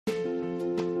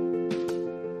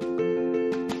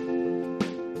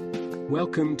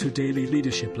Welcome to Daily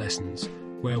Leadership Lessons,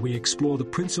 where we explore the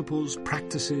principles,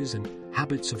 practices, and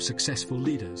habits of successful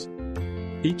leaders.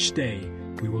 Each day,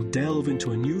 we will delve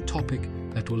into a new topic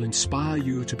that will inspire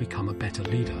you to become a better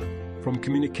leader. From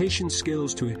communication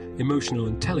skills to emotional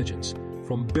intelligence,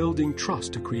 from building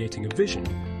trust to creating a vision,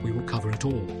 we will cover it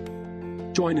all.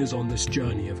 Join us on this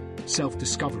journey of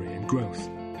self-discovery and growth.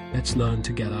 Let's learn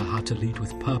together how to lead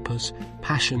with purpose,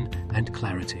 passion, and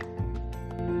clarity.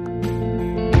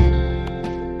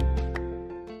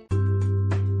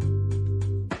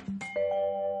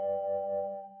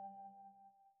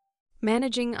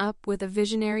 Managing Up with a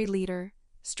Visionary Leader,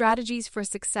 Strategies for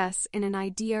Success in an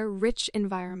Idea-Rich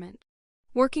Environment.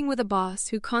 Working with a boss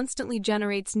who constantly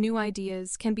generates new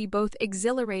ideas can be both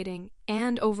exhilarating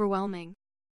and overwhelming.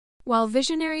 While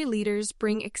visionary leaders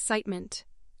bring excitement,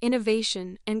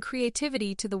 innovation, and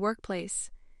creativity to the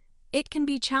workplace, it can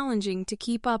be challenging to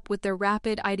keep up with their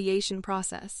rapid ideation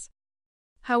process.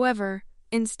 However,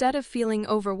 instead of feeling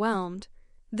overwhelmed,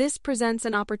 this presents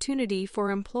an opportunity for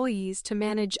employees to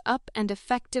manage up and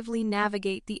effectively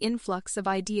navigate the influx of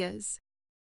ideas.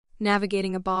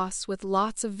 Navigating a boss with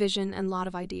lots of vision and lot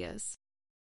of ideas.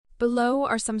 Below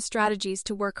are some strategies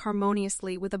to work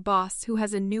harmoniously with a boss who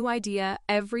has a new idea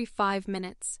every 5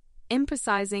 minutes,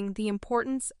 emphasizing the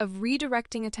importance of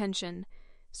redirecting attention,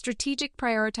 strategic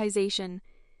prioritization,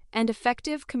 and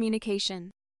effective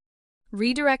communication.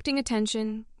 Redirecting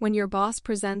attention when your boss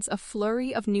presents a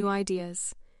flurry of new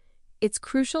ideas. It's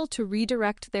crucial to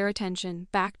redirect their attention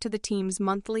back to the team's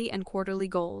monthly and quarterly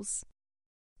goals.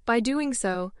 By doing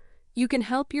so, you can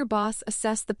help your boss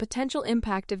assess the potential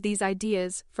impact of these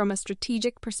ideas from a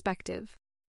strategic perspective.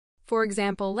 For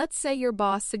example, let's say your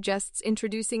boss suggests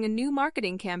introducing a new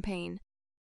marketing campaign.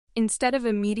 Instead of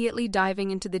immediately diving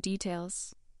into the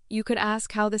details, you could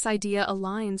ask how this idea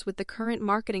aligns with the current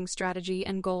marketing strategy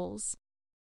and goals.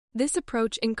 This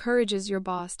approach encourages your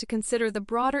boss to consider the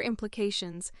broader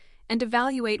implications and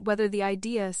evaluate whether the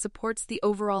idea supports the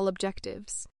overall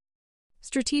objectives.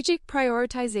 Strategic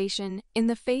prioritization in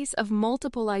the face of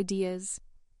multiple ideas.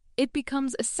 It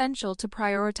becomes essential to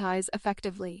prioritize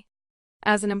effectively.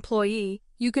 As an employee,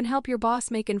 you can help your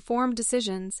boss make informed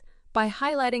decisions by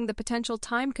highlighting the potential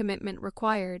time commitment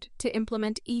required to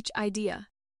implement each idea.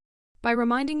 By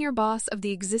reminding your boss of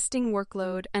the existing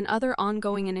workload and other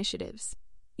ongoing initiatives,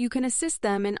 you can assist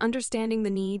them in understanding the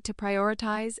need to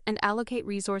prioritize and allocate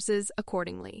resources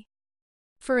accordingly.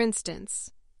 For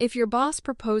instance, if your boss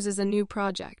proposes a new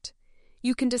project,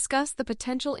 you can discuss the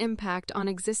potential impact on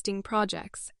existing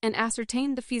projects and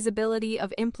ascertain the feasibility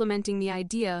of implementing the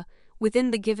idea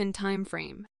within the given time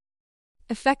frame.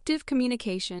 Effective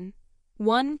communication.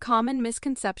 One common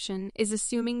misconception is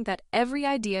assuming that every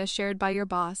idea shared by your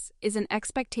boss is an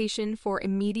expectation for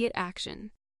immediate action.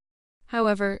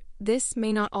 However, this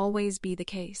may not always be the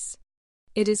case.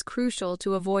 It is crucial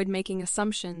to avoid making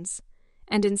assumptions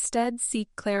and instead seek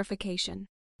clarification.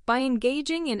 By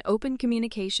engaging in open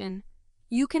communication,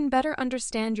 you can better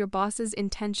understand your boss's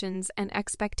intentions and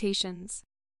expectations.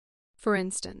 For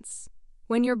instance,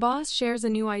 when your boss shares a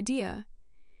new idea,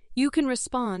 you can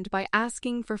respond by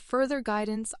asking for further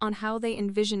guidance on how they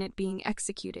envision it being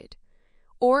executed,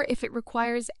 or if it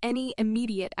requires any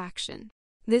immediate action.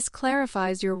 This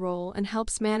clarifies your role and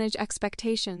helps manage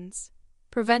expectations,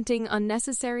 preventing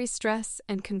unnecessary stress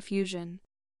and confusion.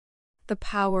 The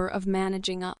power of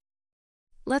managing up.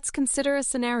 Let's consider a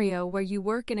scenario where you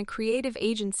work in a creative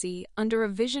agency under a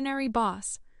visionary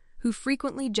boss who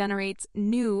frequently generates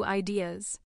new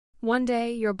ideas. One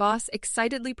day, your boss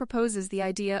excitedly proposes the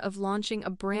idea of launching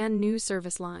a brand new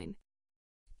service line.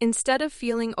 Instead of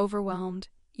feeling overwhelmed,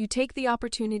 you take the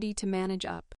opportunity to manage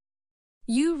up.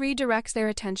 You redirect their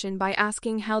attention by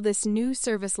asking how this new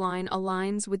service line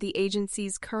aligns with the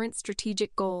agency's current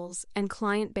strategic goals and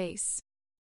client base.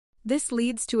 This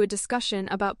leads to a discussion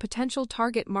about potential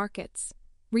target markets,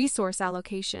 resource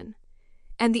allocation,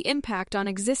 and the impact on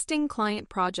existing client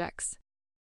projects.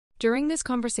 During this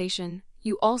conversation,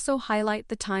 you also highlight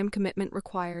the time commitment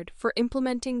required for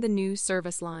implementing the new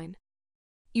service line.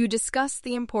 You discuss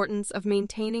the importance of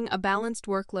maintaining a balanced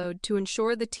workload to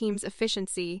ensure the team's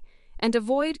efficiency and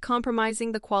avoid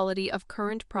compromising the quality of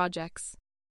current projects.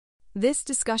 This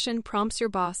discussion prompts your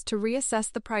boss to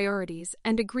reassess the priorities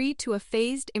and agree to a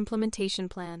phased implementation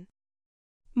plan.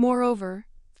 Moreover,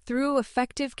 through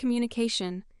effective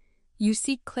communication, you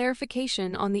seek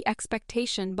clarification on the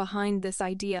expectation behind this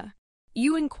idea.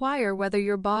 You inquire whether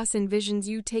your boss envisions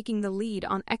you taking the lead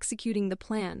on executing the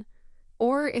plan,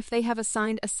 or if they have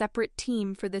assigned a separate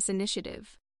team for this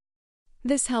initiative.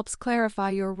 This helps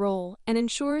clarify your role and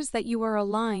ensures that you are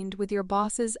aligned with your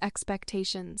boss's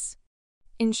expectations.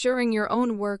 ensuring your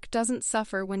own work doesn't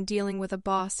suffer when dealing with a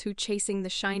boss who's chasing the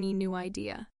shiny new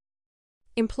idea.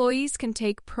 Employees can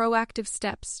take proactive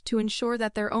steps to ensure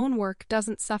that their own work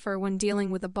doesn't suffer when dealing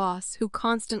with a boss who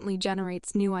constantly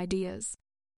generates new ideas.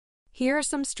 Here are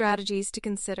some strategies to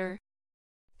consider.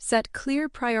 Set clear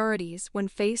priorities when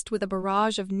faced with a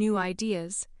barrage of new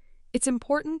ideas. It's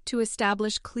important to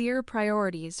establish clear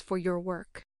priorities for your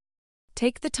work.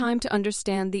 Take the time to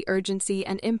understand the urgency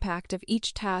and impact of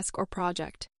each task or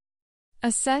project.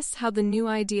 Assess how the new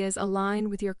ideas align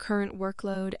with your current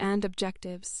workload and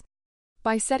objectives.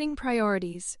 By setting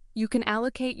priorities, you can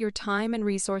allocate your time and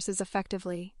resources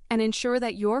effectively and ensure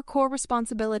that your core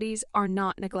responsibilities are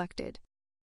not neglected.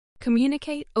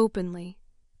 Communicate openly.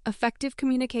 Effective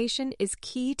communication is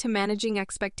key to managing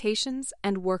expectations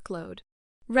and workload.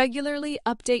 Regularly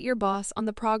update your boss on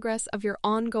the progress of your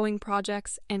ongoing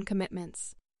projects and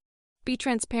commitments. Be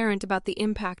transparent about the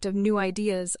impact of new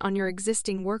ideas on your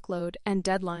existing workload and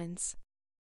deadlines.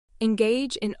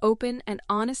 Engage in open and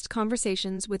honest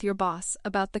conversations with your boss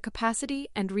about the capacity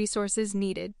and resources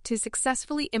needed to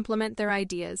successfully implement their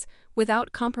ideas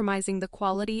without compromising the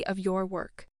quality of your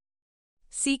work.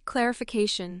 Seek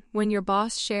clarification when your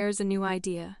boss shares a new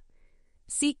idea.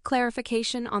 Seek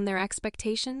clarification on their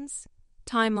expectations,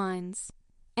 timelines,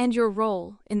 and your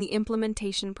role in the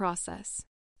implementation process.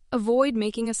 Avoid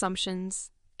making assumptions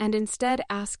and instead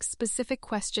ask specific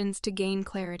questions to gain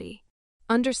clarity.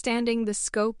 Understanding the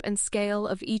scope and scale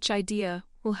of each idea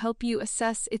will help you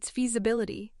assess its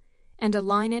feasibility and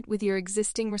align it with your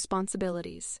existing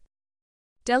responsibilities.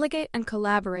 Delegate and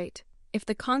collaborate. If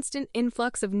the constant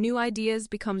influx of new ideas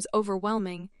becomes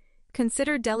overwhelming,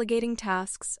 consider delegating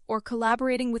tasks or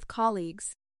collaborating with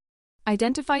colleagues.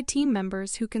 Identify team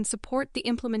members who can support the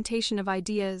implementation of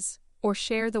ideas or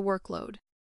share the workload.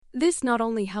 This not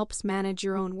only helps manage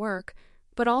your own work,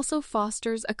 but also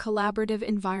fosters a collaborative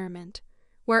environment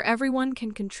where everyone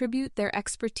can contribute their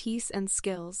expertise and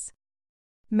skills.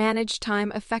 Manage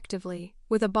time effectively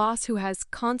with a boss who has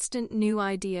constant new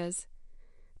ideas.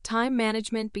 Time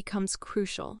management becomes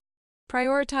crucial.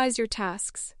 Prioritize your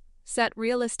tasks, set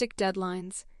realistic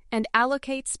deadlines, and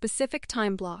allocate specific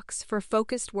time blocks for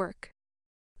focused work.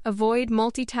 Avoid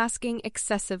multitasking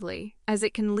excessively, as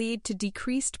it can lead to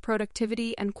decreased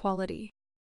productivity and quality.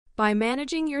 By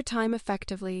managing your time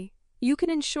effectively, you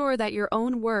can ensure that your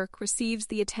own work receives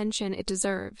the attention it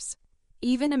deserves,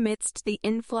 even amidst the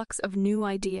influx of new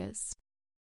ideas.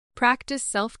 Practice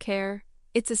self-care.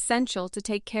 It's essential to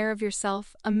take care of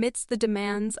yourself amidst the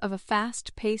demands of a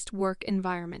fast-paced work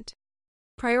environment.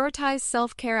 Prioritize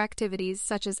self-care activities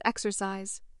such as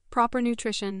exercise, proper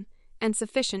nutrition, and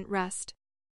sufficient rest.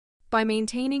 By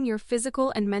maintaining your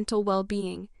physical and mental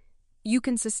well-being, you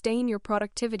can sustain your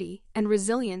productivity and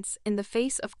resilience in the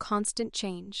face of constant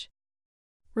change.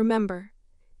 Remember,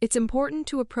 it's important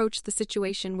to approach the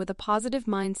situation with a positive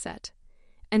mindset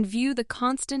and view the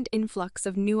constant influx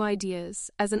of new ideas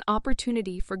as an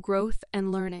opportunity for growth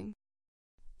and learning.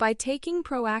 By taking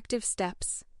proactive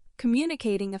steps,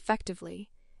 communicating effectively,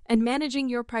 and managing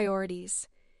your priorities,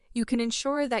 you can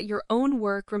ensure that your own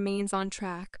work remains on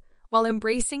track while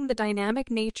embracing the dynamic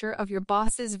nature of your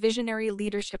boss's visionary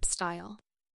leadership style.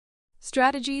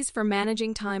 Strategies for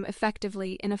managing time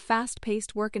effectively in a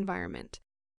fast-paced work environment.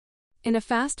 In a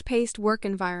fast-paced work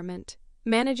environment,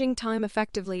 managing time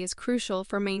effectively is crucial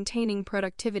for maintaining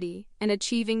productivity and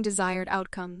achieving desired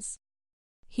outcomes.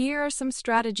 Here are some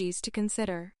strategies to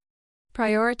consider.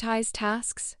 Prioritize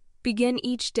tasks. Begin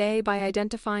each day by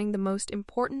identifying the most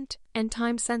important and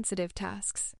time-sensitive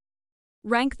tasks.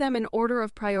 Rank them in order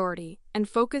of priority and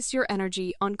focus your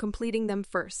energy on completing them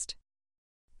first.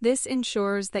 This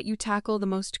ensures that you tackle the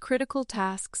most critical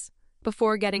tasks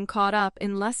before getting caught up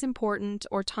in less important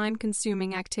or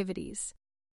time-consuming activities.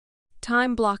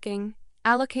 Time blocking.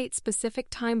 Allocate specific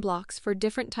time blocks for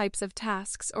different types of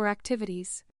tasks or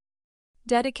activities.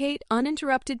 Dedicate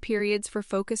uninterrupted periods for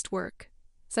focused work,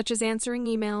 such as answering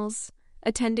emails,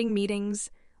 attending meetings,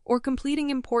 or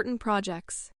completing important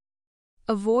projects.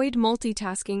 Avoid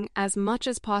multitasking as much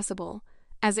as possible,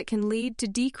 as it can lead to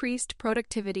decreased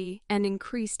productivity and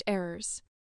increased errors.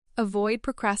 Avoid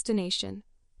procrastination.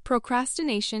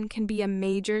 Procrastination can be a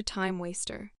major time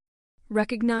waster.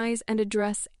 Recognize and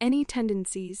address any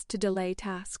tendencies to delay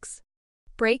tasks.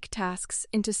 Break tasks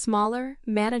into smaller,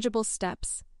 manageable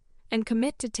steps, and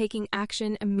commit to taking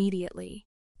action immediately.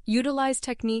 Utilize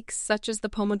techniques such as the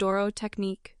Pomodoro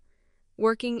technique,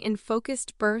 working in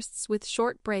focused bursts with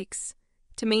short breaks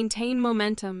to maintain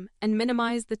momentum and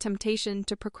minimize the temptation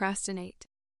to procrastinate.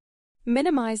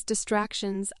 Minimize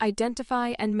distractions.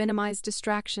 Identify and minimize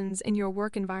distractions in your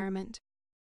work environment.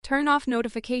 Turn off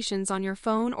notifications on your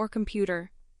phone or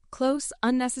computer close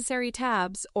unnecessary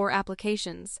tabs or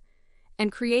applications,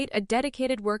 and create a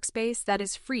dedicated workspace that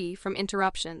is free from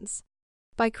interruptions.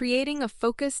 By creating a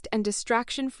focused and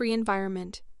distraction-free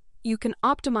environment, you can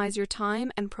optimize your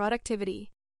time and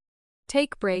productivity.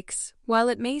 Take breaks. While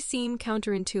it may seem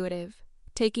counterintuitive,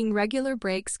 taking regular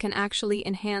breaks can actually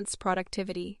enhance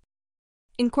productivity.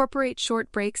 Incorporate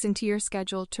short breaks into your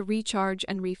schedule to recharge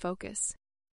and refocus.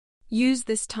 Use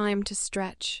this time to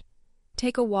stretch,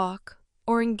 take a walk,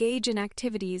 or engage in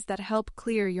activities that help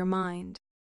clear your mind.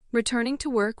 Returning to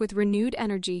work with renewed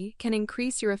energy can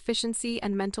increase your efficiency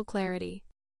and mental clarity.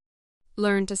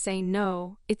 Learn to say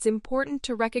no. It's important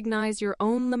to recognize your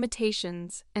own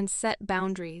limitations and set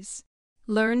boundaries.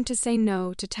 Learn to say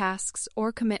no to tasks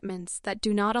or commitments that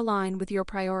do not align with your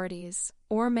priorities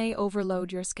or may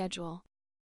overload your schedule.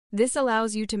 This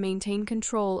allows you to maintain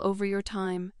control over your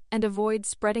time and avoid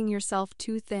spreading yourself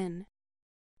too thin.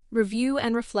 Review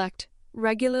and reflect.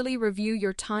 Regularly review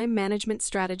your time management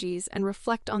strategies and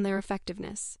reflect on their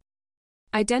effectiveness.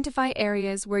 Identify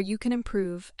areas where you can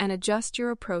improve and adjust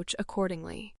your approach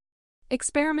accordingly.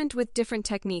 Experiment with different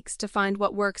techniques to find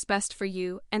what works best for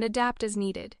you and adapt as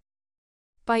needed.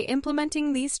 By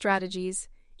implementing these strategies,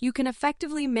 you can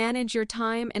effectively manage your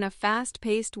time in a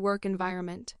fast-paced work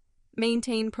environment,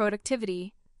 maintain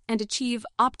productivity, and achieve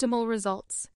optimal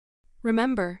results.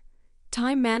 Remember,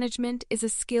 time management is a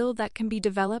skill that can be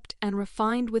developed and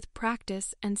refined with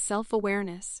practice and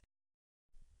self-awareness.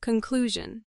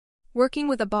 Conclusion: working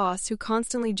with a boss who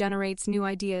constantly generates new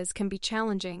ideas can be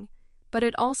challenging, but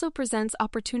it also presents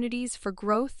opportunities for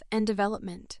growth and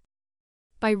development.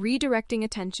 By redirecting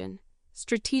attention,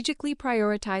 strategically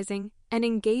prioritizing, and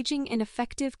engaging in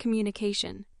effective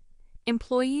communication,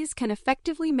 employees can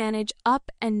effectively manage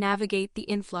up and navigate the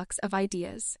influx of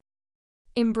ideas.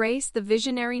 Embrace the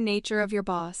visionary nature of your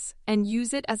boss and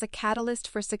use it as a catalyst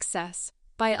for success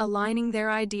by aligning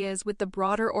their ideas with the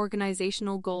broader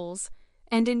organizational goals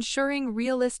and ensuring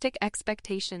realistic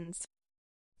expectations.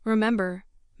 Remember,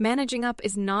 managing up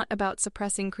is not about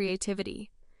suppressing creativity,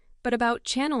 but about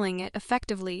channeling it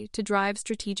effectively to drive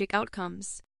strategic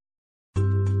outcomes.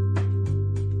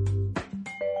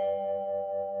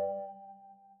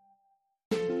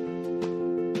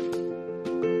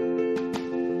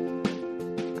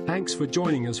 Thanks for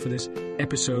joining us for this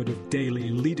episode of Daily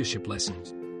Leadership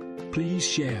Lessons. Please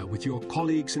share with your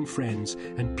colleagues and friends,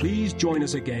 and please join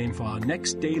us again for our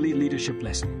next Daily Leadership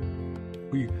Lesson.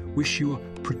 We wish you a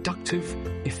productive,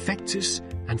 effective,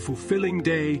 and fulfilling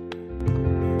day